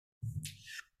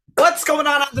What's going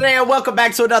on today? And welcome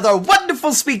back to another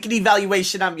wonderful speaking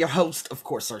evaluation. I'm your host, of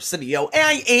course, Arsenio. And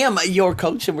I am your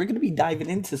coach, and we're going to be diving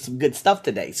into some good stuff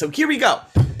today. So here we go.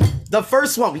 The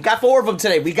first one, we got 4 of them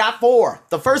today. We got 4.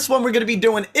 The first one we're going to be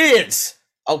doing is,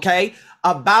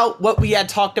 about what we had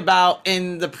talked about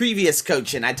in the previous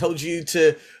coaching. I told you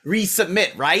to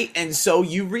resubmit, right? And so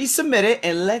you resubmit it,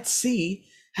 and let's see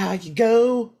how you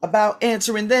go about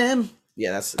answering them.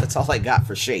 Yeah, that's all I got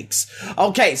for shakes.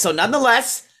 Okay, so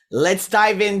nonetheless, let's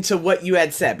dive into what you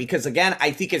had said, because again,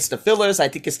 I think it's the fillers, I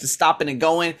think it's the stopping and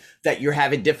going that you're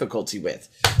having difficulty with.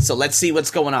 So let's see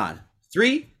what's going on.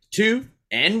 3, 2,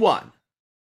 and 1.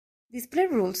 Display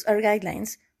rules are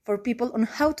guidelines for people on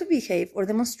how to behave or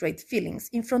demonstrate feelings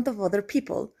in front of other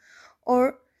people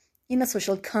or in a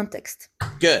social context.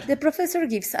 Good. The professor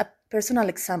gives a personal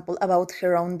example about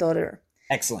her own daughter.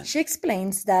 Excellent. She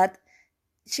explains that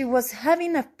she was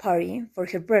having a party for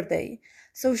her birthday,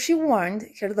 so she warned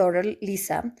her daughter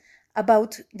Lisa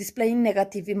about displaying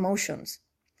negative emotions.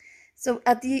 So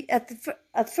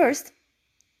at first,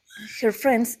 her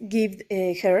friends gave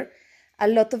her a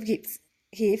lot of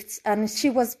gifts, and she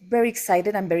was very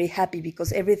excited and very happy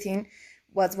because everything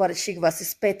was what she was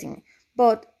expecting.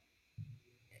 But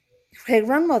her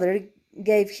grandmother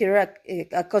gave her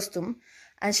a costume,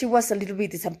 and she was a little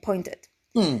bit disappointed.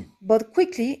 But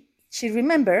quickly, she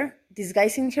remembered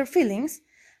disguising her feelings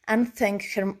and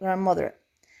thanked her grandmother.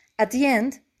 At the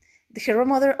end, her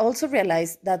grandmother also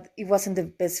realized that it wasn't the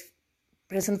best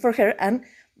present for her and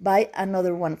buy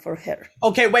another one for her.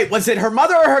 Okay, wait, was it her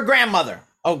mother or her grandmother?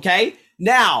 Okay,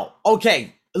 now,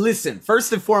 listen,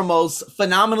 first and foremost,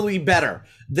 phenomenally better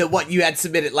than what you had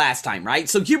submitted last time, right?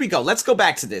 So here we go. Let's go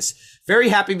back to this. Very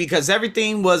happy because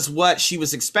everything was what she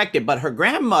was expected, but her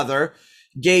grandmother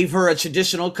gave her a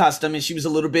traditional custom and she was a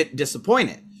little bit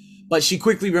disappointed. But she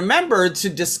quickly remembered to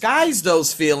disguise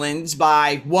those feelings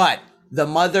by what? The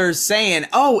mother saying,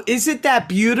 "Oh, isn't that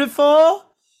beautiful?"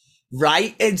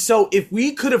 Right? And so if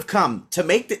we could have come to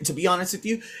to be honest with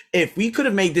you, if we could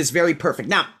have made this very perfect.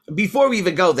 Now, before we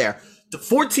even go there, the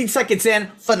 14 seconds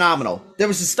in, phenomenal. There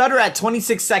was a stutter at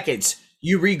 26 seconds.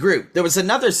 You regroup. There was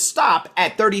another stop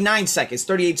at 39 seconds,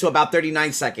 38 to about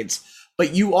 39 seconds,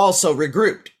 but you also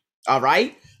regrouped. All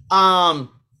right. And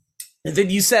then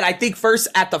you said, I think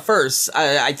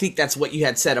I think that's what you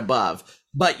had said above,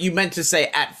 but you meant to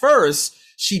say at first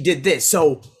she did this.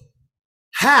 So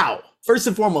how? First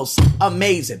and foremost,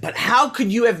 amazing. But how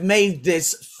could you have made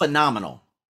this phenomenal?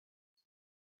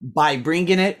 By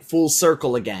bringing it full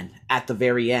circle again at the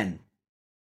very end.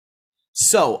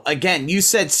 So again, you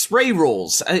said spray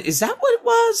rules. Is that what it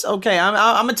was? Okay, I'm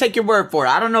gonna take your word for it.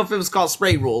 I don't know if it was called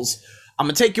spray rules. I'm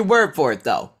gonna take your word for it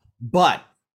though. But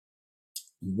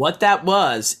what that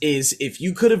was is if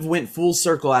you could have went full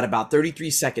circle at about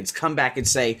 33 seconds, come back and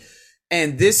say,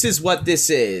 and this is what this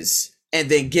is, and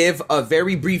then give a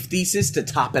very brief thesis to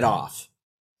top it off.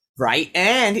 Right.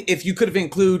 And if you could have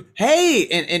include, hey,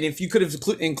 and if you could have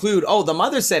include, oh, the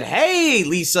mother said, hey,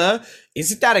 Lisa,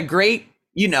 isn't that a great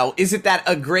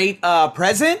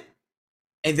present?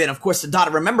 And then, of course, the daughter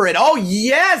remember it. Oh,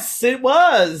 yes, it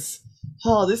was.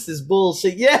 Oh, this is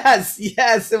bullshit. Yes,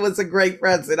 it was a great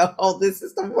present. Oh, this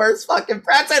is the worst fucking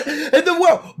present in the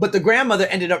world. But the grandmother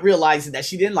ended up realizing that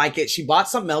she didn't like it. She bought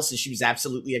something else and she was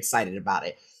absolutely excited about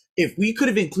it. If we could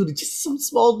have included just some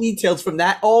small details from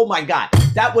that, oh my God,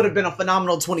 that would have been a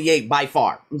phenomenal 28 by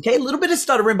far. Okay, a little bit of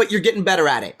stuttering, but you're getting better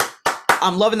at it.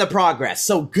 I'm loving the progress.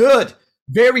 So good,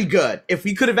 very good. If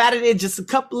we could have added in just a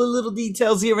couple of little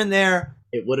details here and there,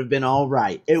 it would have been all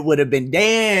right. It would have been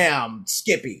damn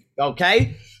skippy.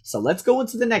 Okay, so let's go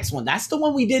into the next one. That's the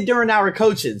one we did during our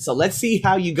coaching. So let's see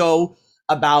how you go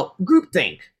about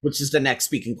groupthink, which is the next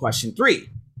speaking question 3.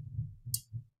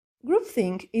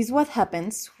 Groupthink is what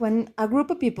happens when a group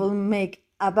of people make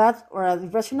a bad or a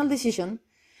irrational decision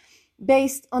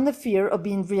based on the fear of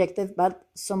being rejected by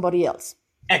somebody else.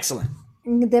 Excellent.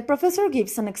 The professor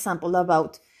gives an example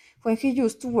about when he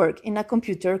used to work in a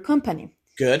computer company.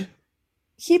 Good.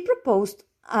 He proposed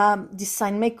a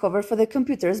design makeover for the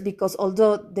computers because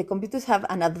although the computers have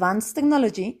an advanced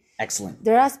technology, excellent,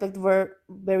 their aspects were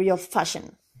very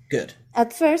old-fashioned. Good.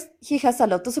 At first, he has a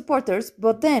lot of supporters,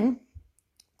 but then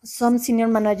some senior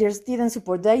managers didn't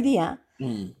support the idea,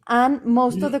 and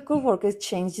most of the co-workers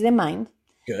changed their mind.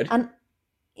 Good.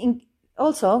 And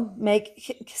also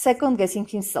make second guessing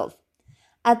himself.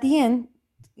 At the end,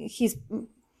 his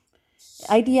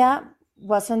idea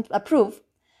wasn't approved,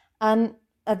 and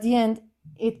at the end,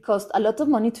 it cost a lot of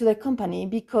money to the company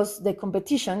because the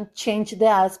competition changed the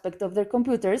aspect of their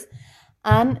computers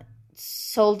and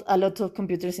sold a lot of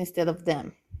computers instead of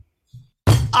them.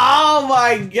 Oh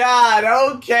my God.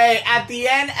 Okay. At the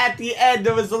end,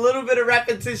 there was a little bit of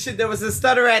repetition. There was a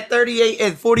stutter at 38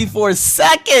 and 44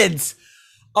 seconds.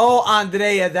 Oh,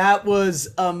 Andrea, that was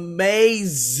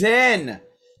amazing.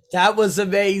 That was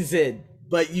amazing.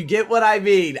 But you get what I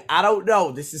mean. I don't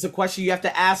know. This is a question you have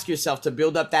to ask yourself to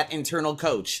build up that internal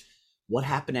coach. What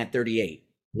happened at 38?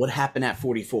 What happened at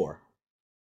 44?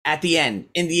 At the end,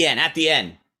 at the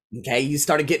end. Okay, you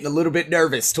started getting a little bit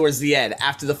nervous towards the end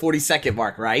after the 40-second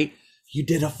mark, right? You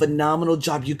did a phenomenal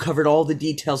job. You covered all the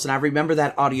details, and I remember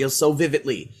that audio so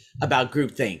vividly about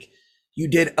groupthink. You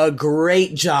did a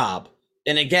great job.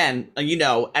 And again, you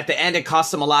know, at the end, it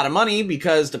cost them a lot of money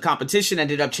because the competition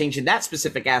ended up changing that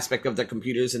specific aspect of their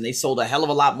computers, and they sold a hell of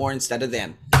a lot more instead of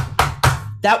them.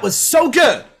 That was so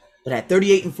good. But at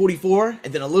 38 and 44,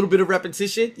 and then a little bit of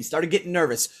repetition, you started getting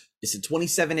nervous. It's a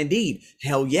 27 indeed.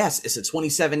 Hell yes, it's a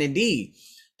 27 indeed.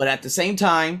 But at the same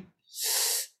time,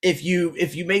 if you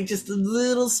make just a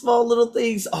little small little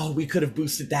things, we could have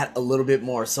boosted that a little bit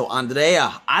more. So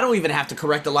Andrea, I don't even have to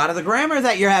correct a lot of the grammar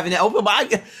that you're having to open.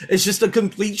 It's just a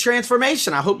complete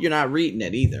transformation. I hope you're not reading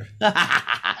it either.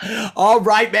 All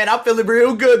right, man, I'm feeling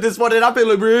real good this morning. I'm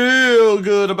feeling real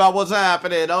good about what's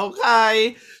happening.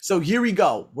 Okay, so here we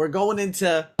go. We're going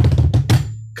into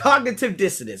cognitive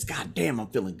dissonance. God damn, I'm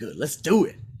feeling good. Let's do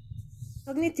it.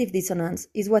 Cognitive dissonance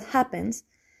is what happens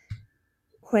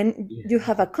when you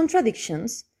have a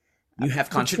contradictions. You have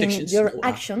contradictions. Between your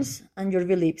actions and your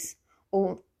beliefs,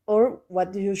 or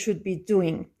what you should be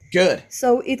doing. Good.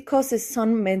 So it causes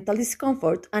some mental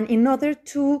discomfort, and in order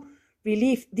to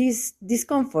relieve this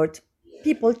discomfort,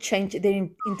 people change their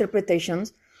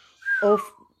interpretations of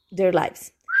their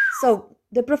lives. So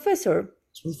the professor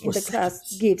in the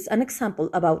class gives an example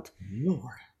about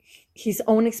his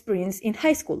own experience in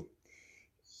high school.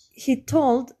 He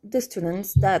told the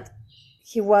students that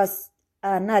he was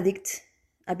an addict,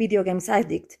 a video games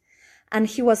addict, and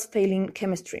he was failing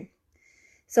chemistry.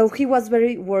 So he was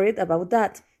very worried about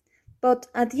that. But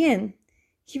at the end,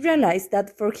 he realized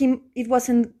that for him, it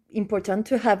wasn't important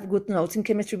to have good notes in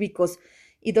chemistry because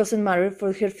it doesn't matter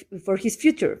for his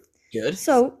future. Good.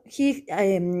 So he,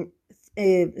 at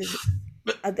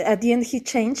the end, he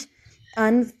changed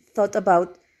and thought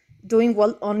about doing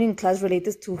well only in class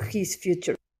related to his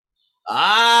future.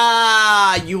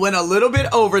 You went a little bit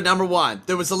over, number one.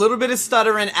 There was a little bit of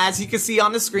stuttering, as you can see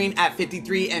on the screen, at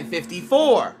 53 and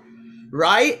 54,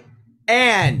 right?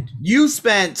 And you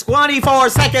spent 24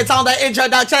 seconds on the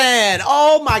introduction.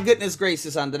 Oh, my goodness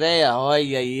gracious, Andrea.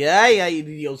 Ay, ay, ay, ay,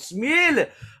 Dios mío.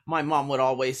 My mom would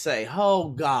always say, oh,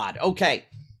 God. Okay.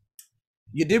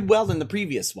 You did well in the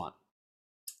previous one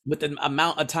with the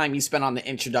amount of time you spent on the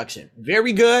introduction.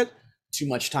 Very good. Too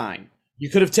much time. You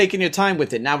could have taken your time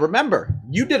with it. Now, remember,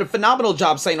 you did a phenomenal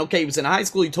job saying, okay, he was in high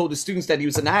school. He told his students that he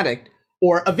was an addict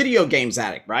or a video games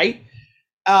addict, right?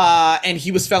 And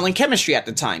he was failing chemistry at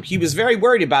the time. He was very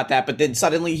worried about that. But then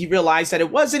suddenly he realized that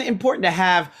it wasn't important to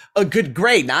have a good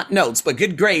grade, not notes, but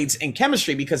good grades in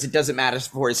chemistry because it doesn't matter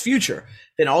for his future.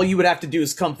 Then all you would have to do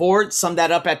is come forward, sum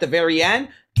that up at the very end,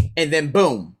 and then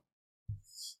boom.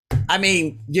 I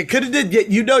mean, you could have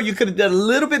you could have done a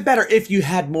little bit better if you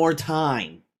had more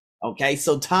time. Okay,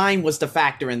 so time was the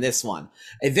factor in this one.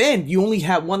 And then you only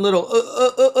had one little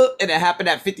and it happened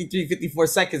at 53, 54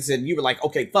 seconds, and you were like,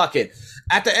 okay, fuck it.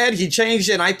 At the end, he changed,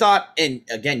 and I thought, and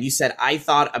again, you said, I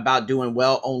thought about doing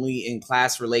well only in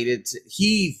class related to,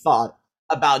 he thought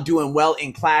about doing well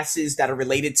in classes that are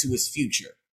related to his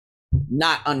future,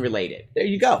 not unrelated. There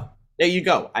you go. There you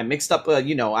go. I mixed up,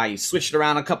 I switched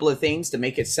around a couple of things to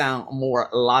make it sound more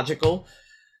logical.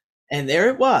 And there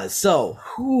it was. So,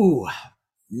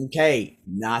 okay,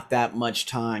 not that much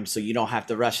time, so you don't have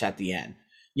to rush at the end.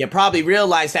 You probably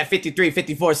realized that 53,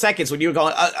 54 seconds when you were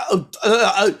going,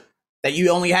 that you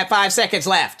only had 5 seconds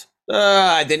left.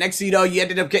 The next thing you know, you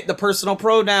ended up getting the personal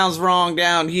pronouns wrong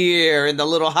down here in the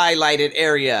little highlighted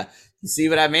area. You see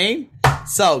what I mean?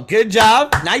 So, good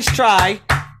job. Nice try.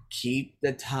 Keep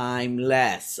the time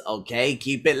less, okay?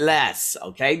 Keep it less,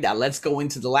 okay? Now, let's go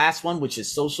into the last one, which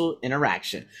is social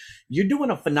interaction. You're doing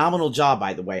a phenomenal job,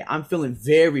 by the way. I'm feeling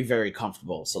very, very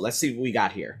comfortable. So let's see what we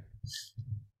got here.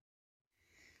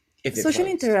 Social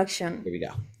interaction here we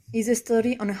go. Is a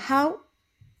study on how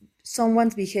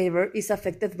someone's behavior is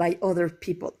affected by other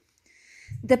people.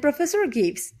 The professor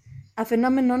gives a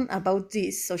phenomenon about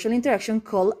this social interaction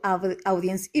called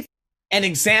audience effect. An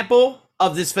example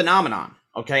of this phenomenon,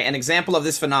 okay? An example of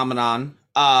this phenomenon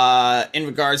in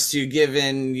regards to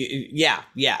giving,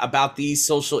 about these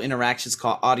social interactions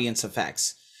called audience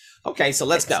effects. Okay, so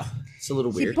let's go. It's a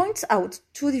little weird. He points out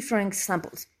two different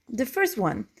examples. The first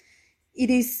one, it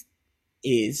is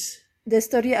the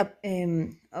study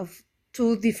of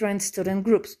two different student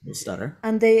groups, Stutter.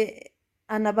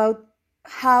 and about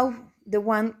how the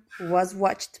one who was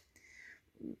watched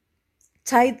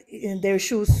tied their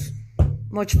shoes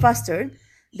much faster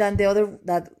than the other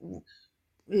that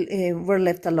were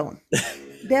left alone.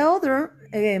 The other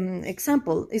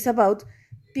example is about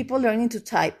people learning to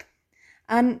type,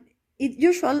 and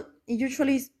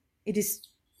usually it is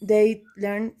they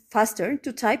learn faster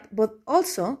to type, but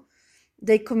also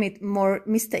they commit more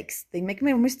mistakes. They make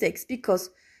more mistakes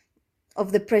because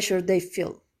of the pressure they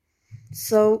feel.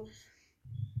 So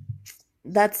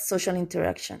that's social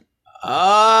interaction.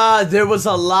 There was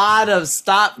a lot of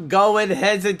stop going,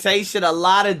 hesitation, a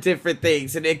lot of different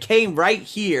things. And it came right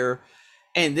here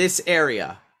in this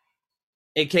area.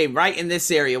 It came right in this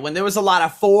area. When there was a lot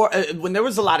of when there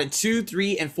was a lot of 2,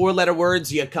 3, and 4 letter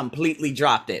words, you completely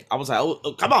dropped it. I was like,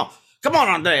 oh come on,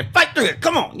 Andre, fight through it.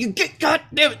 Come on, you get, God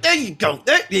damn it, there you go.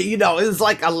 You know, it was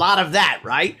like a lot of that,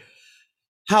 right?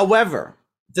 However,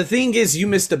 the thing is, you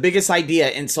missed the biggest idea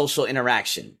in social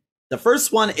interaction. The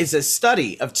first one is a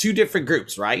study of 2 different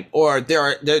groups, right? Or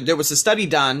there was a study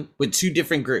done with 2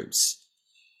 different groups.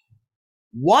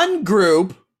 One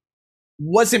group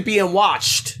wasn't being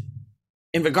watched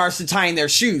in regards to tying their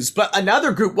shoes, but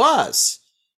another group was.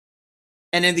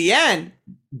 And in the end,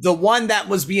 the one that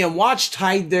was being watched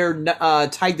tied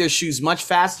their shoes much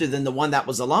faster than the one that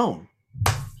was alone.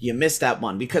 You missed that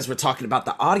one because we're talking about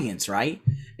the audience, right?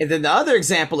 And then the other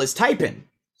example is typing.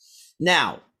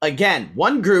 Now, again,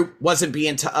 one group wasn't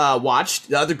being watched.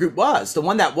 The other group was. The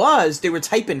one that was, they were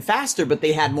typing faster, but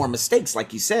they had more mistakes.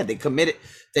 Like you said,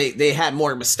 they had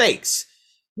more mistakes,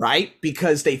 right?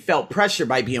 Because they felt pressure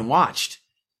by being watched.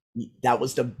 That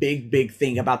was the big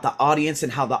thing about the audience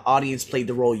and how the audience played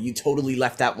the role. You totally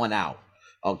left that one out.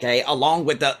 Okay. Along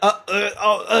with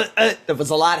the, there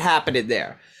was a lot happening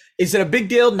there. Is it a big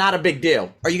deal? Not a big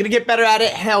deal. Are you going to get better at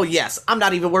it? Hell yes. I'm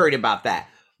not even worried about that.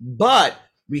 But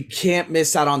we can't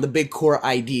miss out on the big core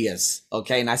ideas.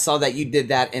 Okay. And I saw that you did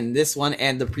that in this one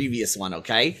and the previous one.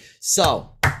 Okay.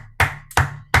 So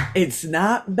it's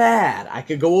not bad. I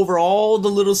could go over all the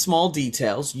little small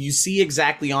details. You see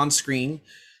exactly on screen,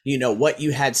 you know, what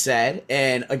you had said.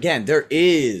 And again, there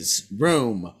is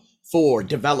room for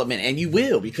development, and you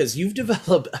will, because you've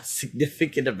developed a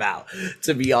significant amount,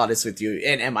 to be honest with you.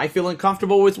 And am I feeling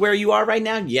comfortable with where you are right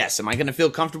now? Yes. Am I going to feel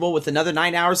comfortable with another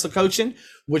 9 hours of coaching,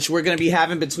 which we're going to be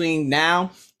having between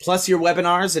now plus your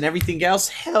webinars and everything else?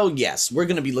 Hell yes. We're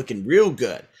going to be looking real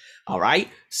good. All right.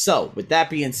 So with that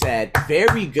being said,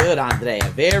 very good, Andrea.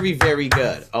 Very, very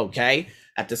good. Okay.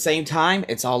 At the same time,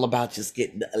 it's all about just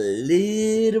getting a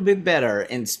little bit better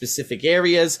in specific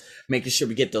areas, making sure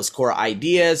we get those core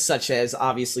ideas, such as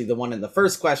obviously the one in the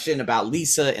first question about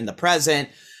Lisa in the present,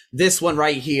 this one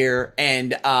right here,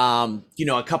 and, you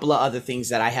know, a couple of other things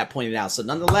that I have pointed out. So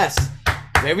nonetheless,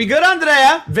 very good,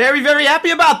 Andrea. Very, very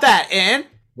happy about that. And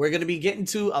we're going to be getting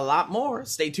to a lot more.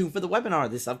 Stay tuned for the webinar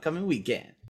this upcoming weekend.